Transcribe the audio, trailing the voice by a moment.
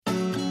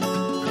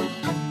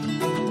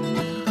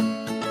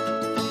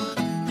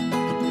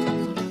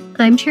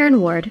I'm Sharon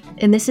Ward,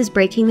 and this is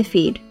Breaking the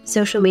Feed,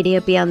 Social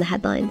Media Beyond the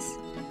Headlines.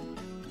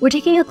 We're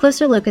taking a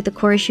closer look at the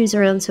core issues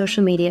around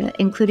social media,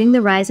 including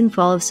the rise and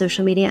fall of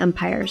social media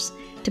empires,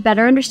 to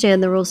better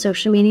understand the role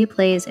social media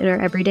plays in our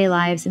everyday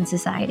lives and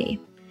society.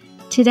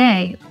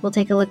 Today, we'll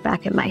take a look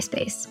back at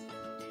Myspace.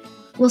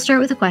 We'll start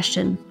with a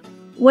question.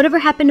 Whatever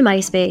happened to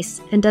Myspace,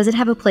 and does it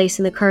have a place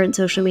in the current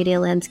social media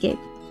landscape?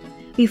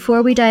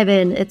 Before we dive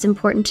in, it's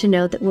important to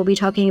note that we'll be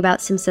talking about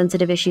some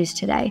sensitive issues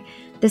today.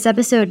 This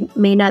episode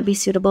may not be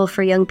suitable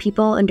for young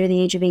people under the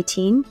age of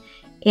 18,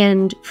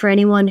 and for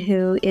anyone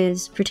who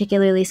is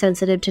particularly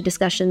sensitive to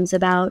discussions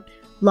about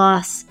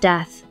loss,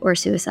 death, or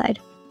suicide.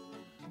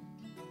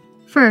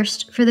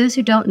 First, for those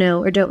who don't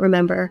know or don't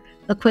remember,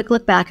 a quick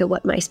look back at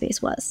what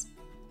Myspace was.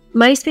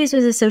 Myspace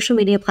was a social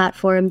media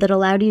platform that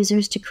allowed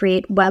users to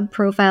create web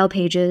profile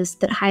pages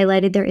that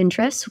highlighted their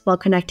interests while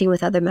connecting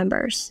with other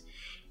members.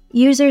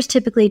 Users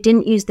typically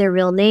didn't use their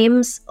real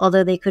names,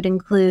 although they could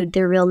include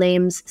their real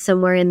names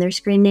somewhere in their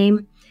screen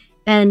name.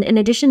 And in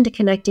addition to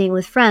connecting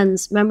with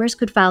friends, members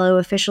could follow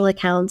official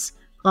accounts,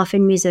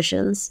 often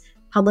musicians,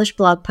 publish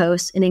blog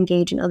posts, and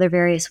engage in other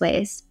various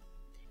ways.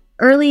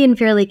 Early and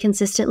fairly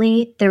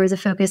consistently, there was a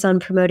focus on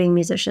promoting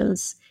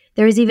musicians.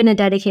 There was even a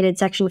dedicated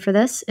section for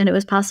this, and it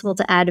was possible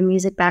to add a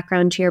music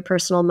background to your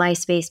personal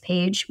Myspace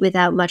page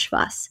without much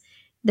fuss.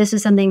 This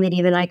was something that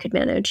even I could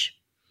manage.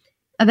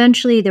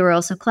 Eventually, there were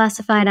also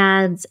classified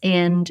ads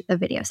and a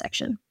video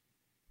section.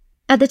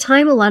 At the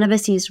time, a lot of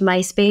us used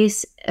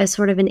Myspace as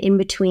sort of an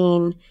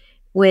in-between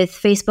with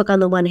Facebook on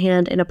the one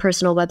hand and a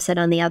personal website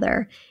on the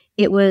other.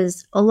 It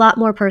was a lot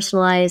more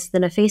personalized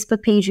than a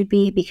Facebook page would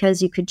be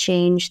because you could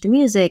change the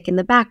music and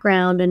the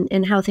background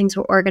and how things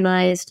were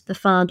organized, the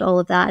font, all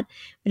of that.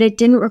 But it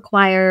didn't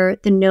require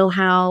the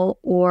know-how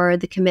or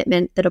the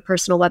commitment that a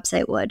personal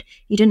website would.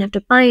 You didn't have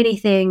to buy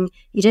anything.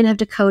 You didn't have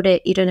to code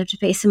it. You didn't have to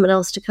pay someone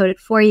else to code it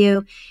for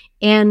you.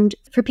 And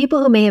for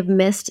people who may have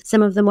missed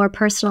some of the more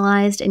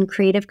personalized and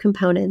creative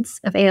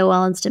components of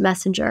AOL Instant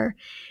Messenger,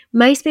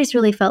 Myspace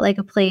really felt like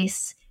a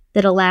place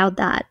that allowed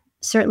that.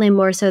 Certainly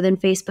more so than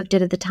Facebook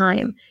did at the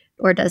time,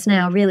 or does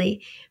now,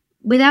 really,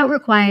 without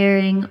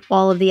requiring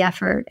all of the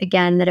effort,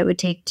 again, that it would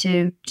take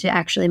to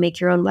actually make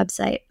your own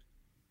website.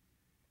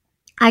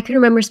 I can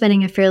remember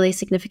spending a fairly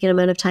significant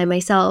amount of time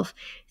myself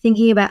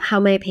thinking about how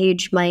my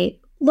page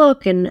might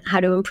look and how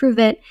to improve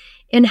it,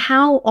 and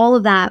how all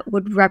of that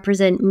would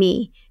represent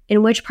me,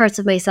 and which parts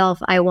of myself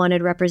I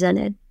wanted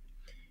represented.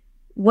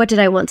 What did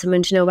I want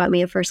someone to know about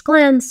me at first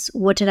glance?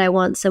 What did I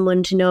want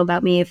someone to know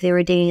about me if they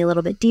were digging a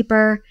little bit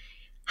deeper?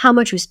 How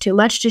much was too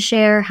much to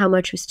share? How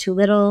much was too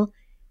little?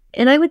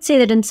 And I would say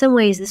that in some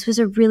ways, this was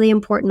a really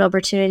important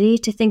opportunity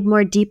to think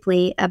more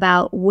deeply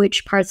about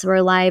which parts of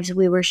our lives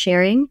we were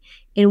sharing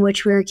and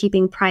which we were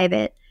keeping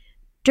private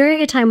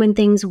during a time when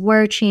things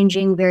were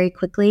changing very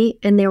quickly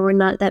and there were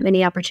not that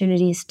many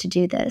opportunities to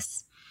do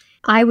this.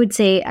 I would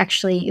say,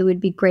 actually, it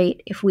would be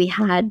great if we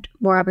had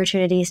more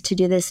opportunities to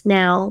do this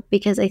now,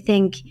 because I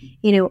think,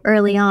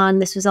 early on,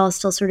 this was all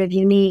still sort of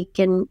unique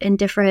and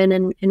different,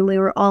 and we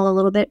were all a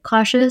little bit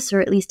cautious,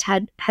 or at least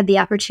had the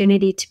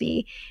opportunity to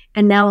be.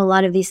 And now a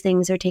lot of these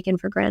things are taken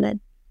for granted.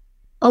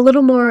 A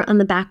little more on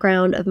the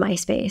background of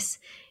Myspace.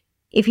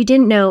 If you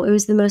didn't know, it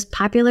was the most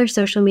popular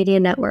social media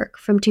network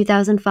from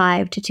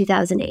 2005 to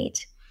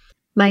 2008.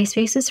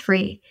 Myspace is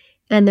free,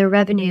 and their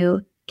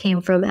revenue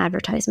came from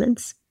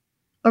advertisements.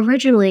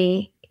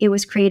 Originally, it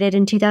was created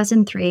in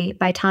 2003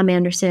 by Tom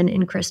Anderson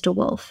and Chris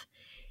DeWolf.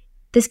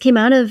 This came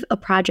out of a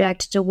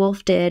project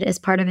DeWolf did as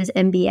part of his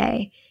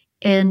MBA,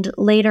 and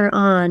later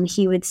on,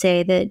 he would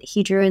say that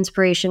he drew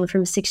inspiration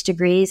from 6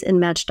 Degrees and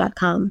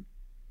Match.com.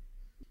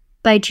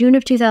 By June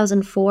of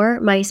 2004,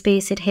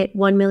 Myspace had hit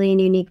 1 million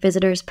unique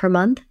visitors per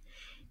month,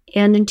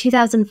 and in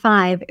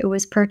 2005, it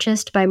was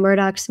purchased by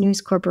Murdoch's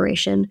News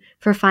Corporation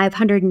for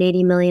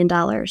 $580 million.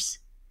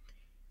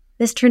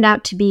 This turned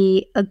out to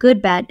be a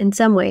good bet in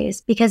some ways,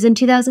 because in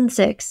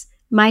 2006,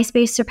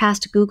 Myspace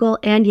surpassed Google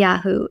and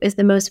Yahoo as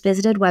the most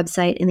visited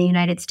website in the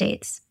United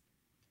States.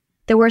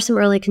 There were some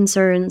early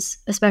concerns,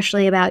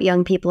 especially about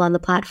young people on the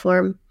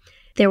platform.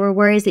 There were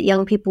worries that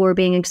young people were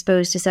being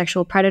exposed to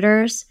sexual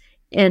predators,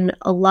 and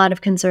a lot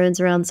of concerns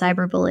around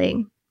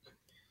cyberbullying.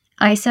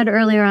 I said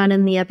earlier on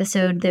in the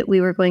episode that we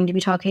were going to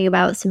be talking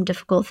about some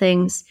difficult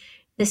things.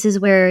 This is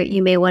where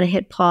you may want to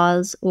hit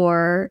pause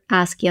or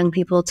ask young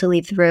people to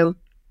leave the room.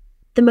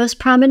 The most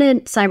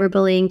prominent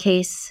cyberbullying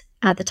case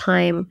at the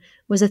time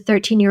was a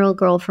 13-year-old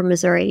girl from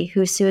Missouri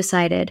who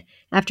suicided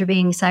after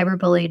being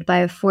cyberbullied by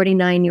a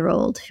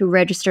 49-year-old who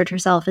registered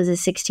herself as a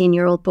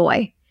 16-year-old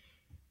boy.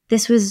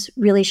 This was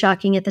really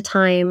shocking at the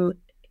time,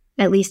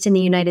 at least in the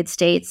United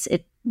States.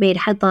 It made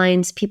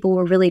headlines. People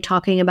were really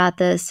talking about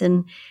this,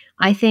 and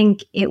I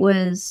think it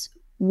was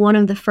one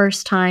of the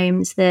first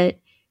times that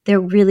there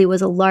really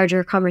was a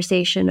larger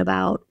conversation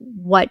about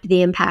what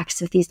the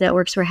impacts of these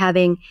networks were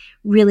having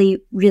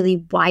really,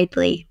 really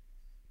widely.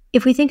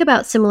 If we think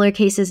about similar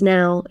cases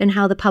now and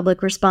how the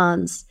public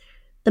responds,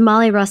 the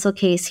Molly Russell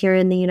case here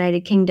in the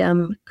United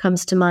Kingdom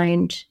comes to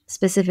mind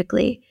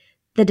specifically.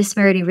 The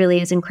disparity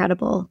really is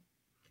incredible.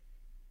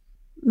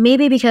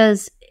 Maybe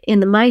because in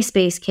the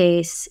MySpace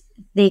case,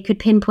 they could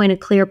pinpoint a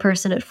clear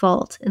person at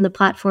fault, and the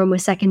platform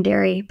was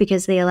secondary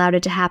because they allowed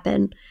it to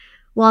happen.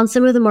 While in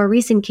some of the more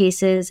recent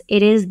cases,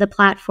 it is the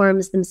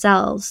platforms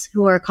themselves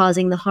who are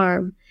causing the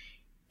harm.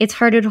 It's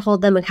harder to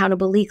hold them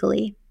accountable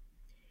legally.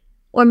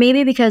 Or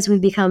maybe because we've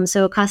become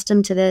so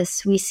accustomed to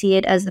this, we see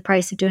it as the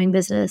price of doing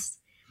business.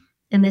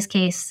 In this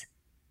case,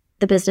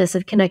 the business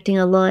of connecting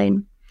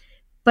online.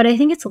 But I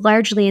think it's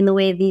largely in the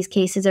way these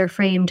cases are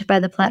framed by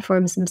the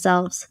platforms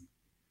themselves.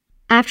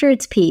 After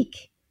its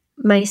peak,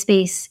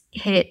 MySpace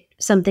hit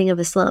something of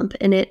a slump,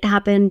 and it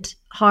happened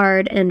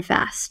hard and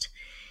fast.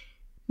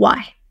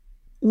 Why?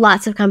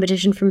 Lots of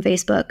competition from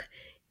Facebook.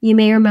 You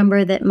may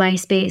remember that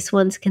MySpace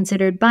once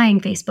considered buying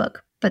Facebook,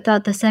 but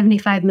thought the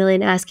 $75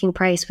 million asking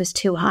price was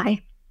too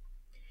high.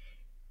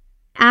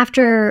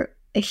 After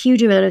a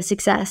huge amount of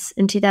success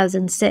in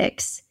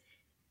 2006,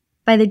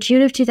 by the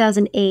June of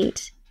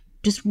 2008,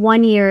 just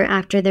 1 year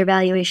after their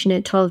valuation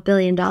at $12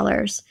 billion,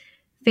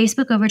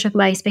 Facebook overtook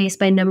MySpace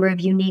by number of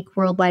unique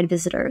worldwide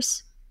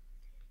visitors.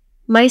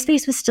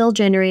 MySpace was still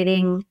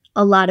generating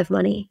a lot of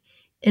money.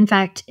 In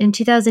fact, in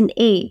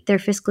 2008, their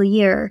fiscal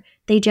year,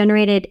 they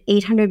generated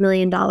 $800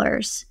 million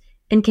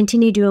and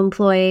continued to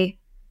employ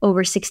over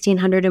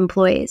 1,600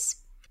 employees.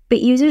 But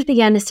users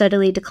began to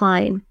steadily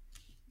decline,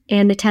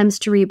 and attempts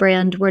to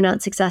rebrand were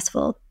not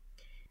successful.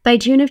 By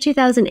June of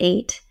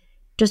 2008,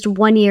 just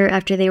 1 year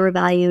after they were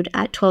valued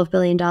at $12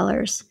 billion,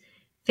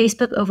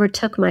 Facebook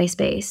overtook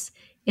MySpace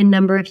in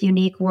number of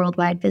unique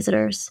worldwide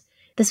visitors.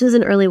 This was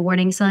an early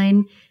warning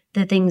sign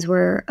that things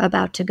were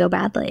about to go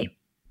badly.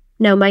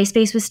 Now,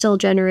 MySpace was still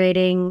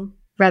generating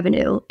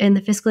revenue. In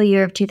the fiscal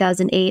year of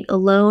 2008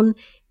 alone,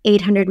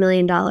 $800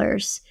 million.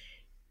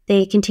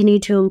 They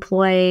continued to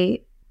employ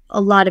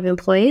a lot of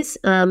employees.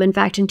 In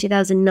fact, in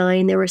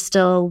 2009, there were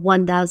still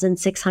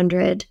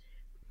 1,600.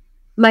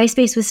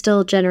 MySpace was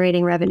still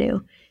generating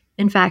revenue.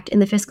 In fact, in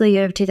the fiscal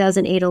year of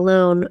 2008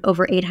 alone,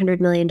 over $800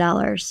 million.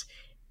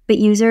 But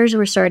users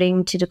were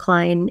starting to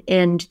decline,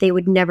 and they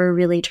would never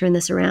really turn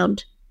this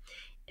around.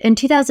 In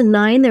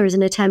 2009, there was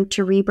an attempt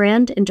to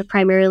rebrand into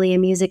primarily a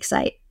music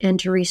site and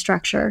to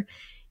restructure.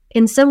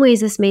 In some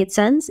ways, this made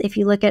sense if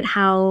you look at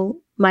how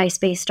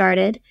MySpace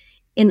started.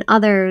 In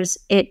others,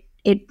 it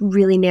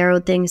really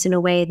narrowed things in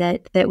a way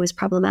that was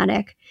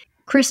problematic.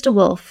 Chris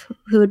DeWolf,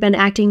 who had been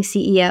acting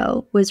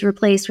CEO, was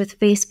replaced with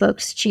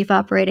Facebook's chief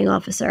operating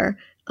officer,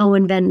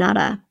 Owen Van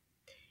Natta.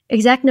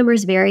 Exact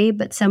numbers vary,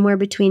 but somewhere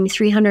between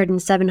 300 and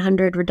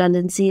 700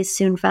 redundancies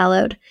soon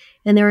followed,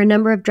 and there were a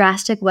number of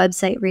drastic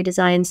website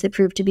redesigns that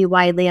proved to be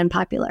widely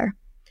unpopular.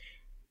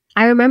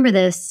 I remember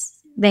this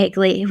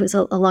vaguely. It was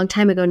a long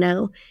time ago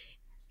now.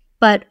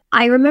 But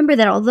I remember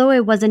that although I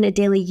wasn't a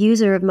daily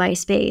user of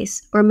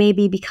MySpace, or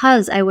maybe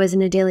because I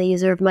wasn't a daily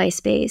user of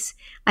MySpace,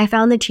 I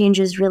found the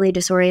changes really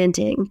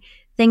disorienting.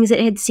 Things that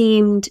had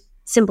seemed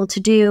simple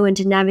to do and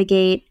to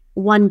navigate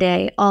one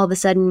day, all of a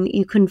sudden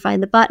you couldn't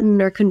find the button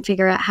or couldn't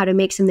figure out how to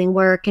make something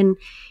work. And,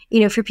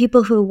 for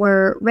people who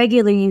were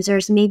regular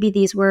users, maybe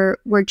these were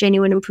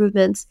genuine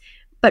improvements.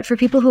 But for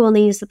people who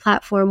only use the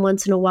platform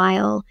once in a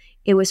while,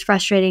 it was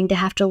frustrating to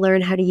have to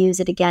learn how to use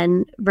it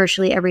again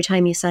virtually every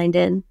time you signed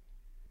in.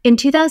 In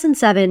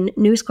 2007,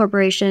 News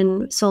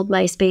Corporation sold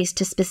MySpace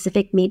to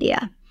Specific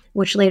Media,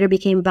 which later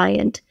became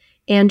Viant,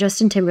 and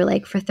Justin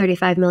Timberlake for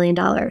 $35 million.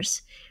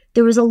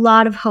 There was a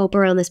lot of hope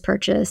around this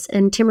purchase,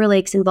 and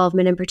Timberlake's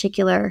involvement in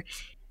particular.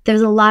 There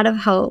was a lot of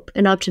hope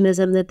and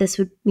optimism that this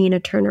would mean a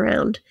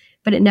turnaround,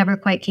 but it never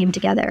quite came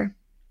together.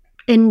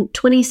 In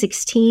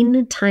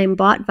 2016, Time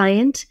bought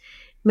Viant.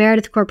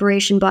 Meredith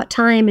Corporation bought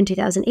Time in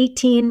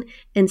 2018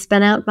 and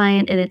spun out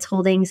Viant and its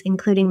holdings,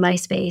 including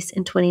MySpace,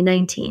 in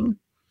 2019.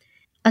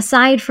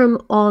 Aside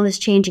from all this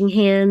changing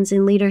hands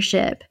and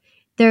leadership,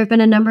 there have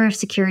been a number of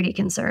security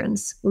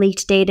concerns,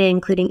 leaked data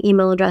including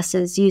email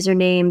addresses,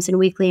 usernames, and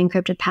weakly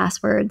encrypted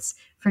passwords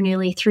for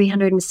nearly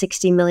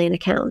 360 million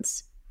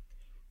accounts.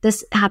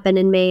 This happened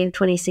in May of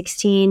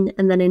 2016,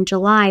 and then in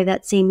July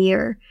that same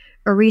year,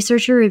 a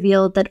researcher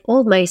revealed that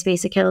old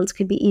MySpace accounts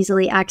could be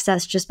easily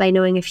accessed just by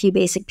knowing a few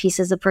basic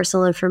pieces of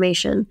personal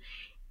information,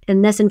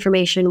 and this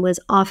information was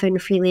often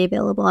freely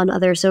available on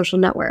other social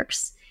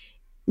networks.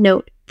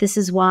 Note, this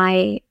is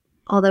why,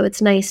 although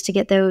it's nice to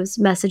get those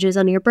messages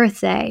on your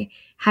birthday,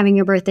 having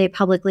your birthday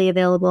publicly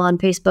available on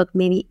Facebook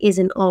maybe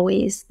isn't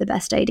always the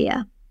best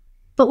idea.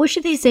 But which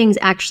of these things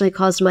actually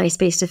caused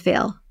MySpace to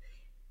fail?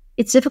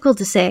 It's difficult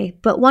to say,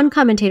 but one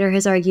commentator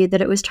has argued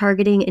that it was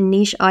targeting a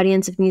niche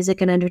audience of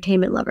music and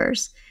entertainment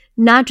lovers,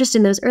 not just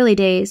in those early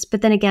days,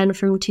 but then again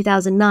from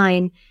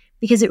 2009,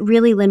 because it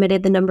really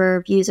limited the number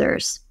of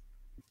users.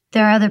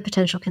 There are other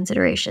potential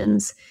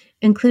considerations,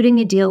 including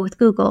a deal with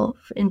Google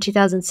in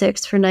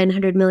 2006 for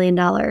 $900 million.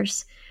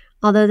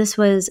 Although this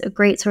was a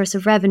great source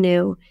of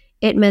revenue,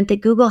 it meant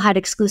that Google had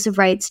exclusive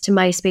rights to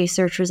MySpace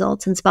search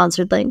results and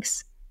sponsored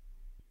links.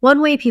 One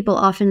way people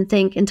often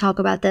think and talk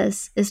about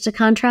this is to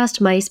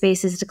contrast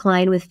MySpace's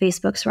decline with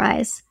Facebook's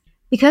rise.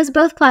 Because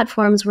both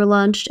platforms were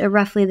launched at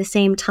roughly the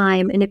same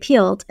time and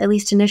appealed, at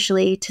least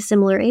initially, to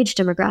similar age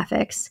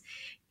demographics,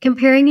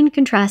 Comparing and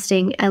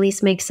contrasting at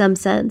least makes some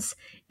sense,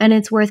 and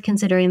it's worth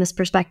considering this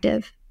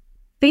perspective.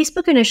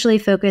 Facebook initially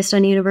focused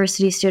on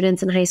university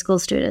students and high school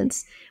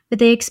students, but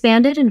they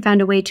expanded and found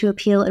a way to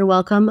appeal and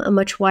welcome a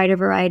much wider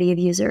variety of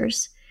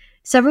users.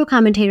 Several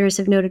commentators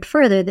have noted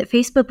further that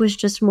Facebook was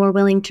just more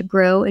willing to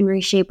grow and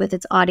reshape with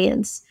its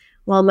audience,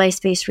 while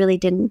MySpace really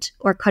didn't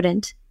or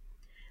couldn't.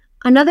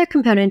 Another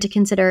component to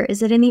consider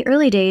is that in the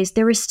early days,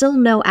 there were still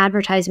no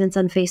advertisements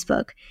on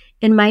Facebook,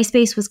 and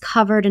MySpace was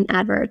covered in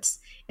adverts,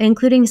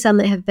 including some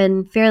that have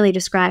been fairly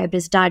described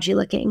as dodgy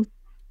looking.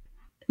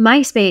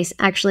 MySpace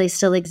actually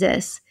still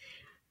exists,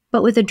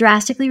 but with a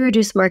drastically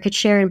reduced market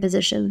share and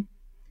position.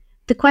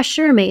 The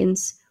question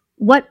remains,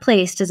 what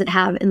place does it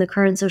have in the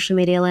current social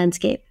media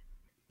landscape?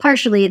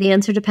 Partially, the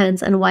answer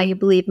depends on why you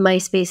believe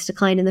MySpace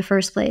declined in the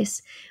first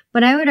place,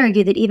 but I would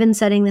argue that even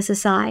setting this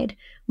aside,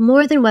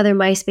 more than whether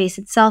MySpace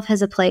itself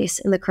has a place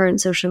in the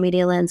current social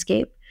media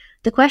landscape,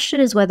 the question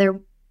is whether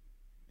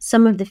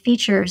some of the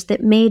features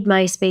that made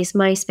MySpace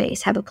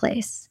MySpace have a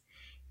place.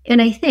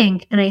 And I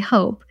think, and I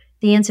hope,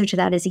 the answer to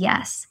that is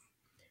yes.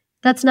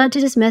 That's not to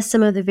dismiss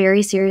some of the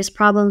very serious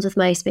problems with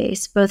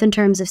MySpace, both in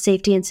terms of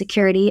safety and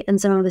security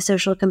and some of the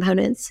social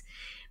components.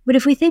 But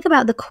if we think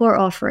about the core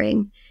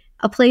offering,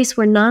 a place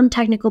where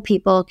non-technical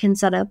people can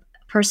set up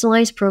a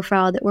personalized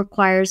profile that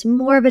requires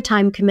more of a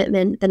time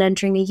commitment than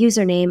entering a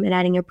username and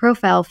adding a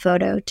profile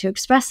photo to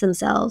express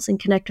themselves and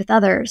connect with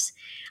others,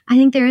 I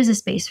think there is a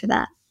space for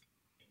that.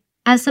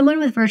 As someone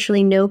with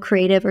virtually no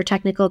creative or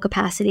technical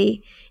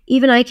capacity,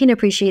 even I can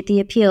appreciate the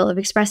appeal of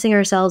expressing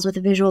ourselves with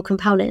a visual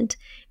component,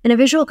 and a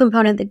visual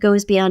component that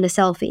goes beyond a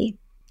selfie.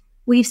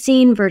 We've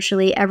seen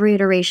virtually every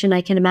iteration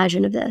I can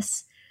imagine of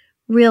this.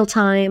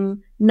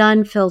 Real-time,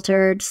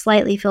 non-filtered,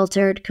 slightly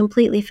filtered,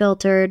 completely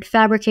filtered,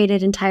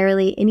 fabricated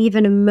entirely, and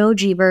even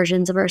emoji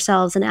versions of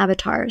ourselves and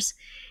avatars.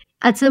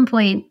 At some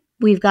point,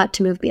 we've got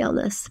to move beyond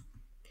this.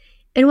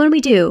 And when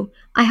we do,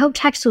 I hope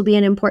text will be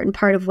an important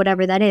part of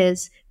whatever that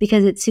is,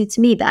 because it suits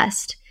me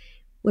best,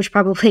 which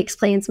probably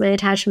explains my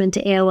attachment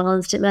to AOL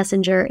Instant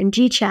Messenger and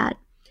GChat.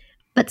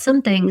 But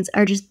some things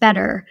are just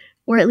better,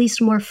 or at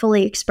least more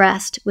fully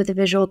expressed with a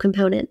visual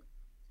component.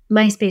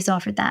 MySpace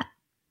offered that.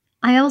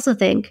 I also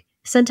think,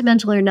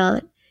 sentimental or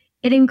not,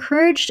 it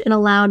encouraged and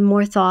allowed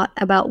more thought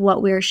about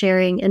what we are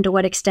sharing and to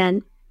what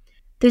extent.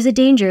 There's a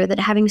danger that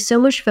having so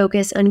much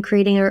focus on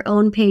creating our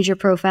own page or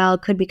profile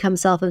could become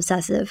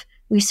self-obsessive.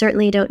 We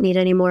certainly don't need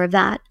any more of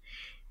that.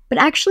 But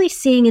actually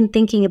seeing and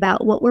thinking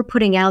about what we're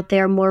putting out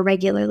there more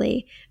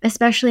regularly,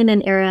 especially in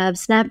an era of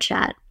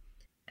Snapchats,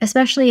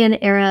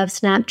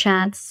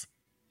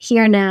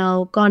 here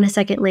now, gone a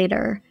second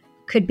later,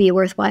 could be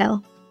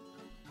worthwhile.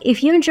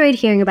 If you enjoyed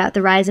hearing about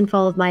the rise and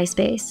fall of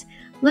MySpace,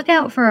 look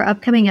out for our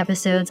upcoming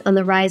episodes on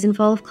the rise and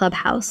fall of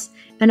Clubhouse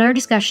and our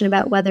discussion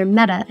about whether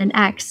Meta and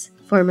X,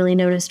 formerly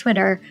known as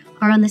Twitter,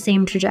 are on the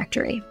same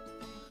trajectory.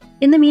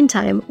 In the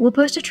meantime, we'll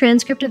post a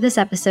transcript of this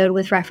episode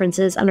with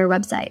references on our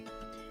website.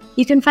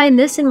 You can find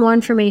this and more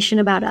information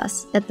about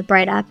us at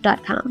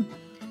thebrightapp.com.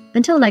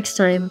 Until next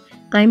time,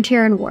 I'm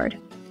Taryn Ward.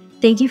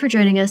 Thank you for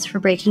joining us for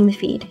Breaking the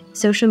Feed,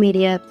 social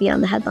media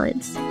beyond the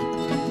headlines.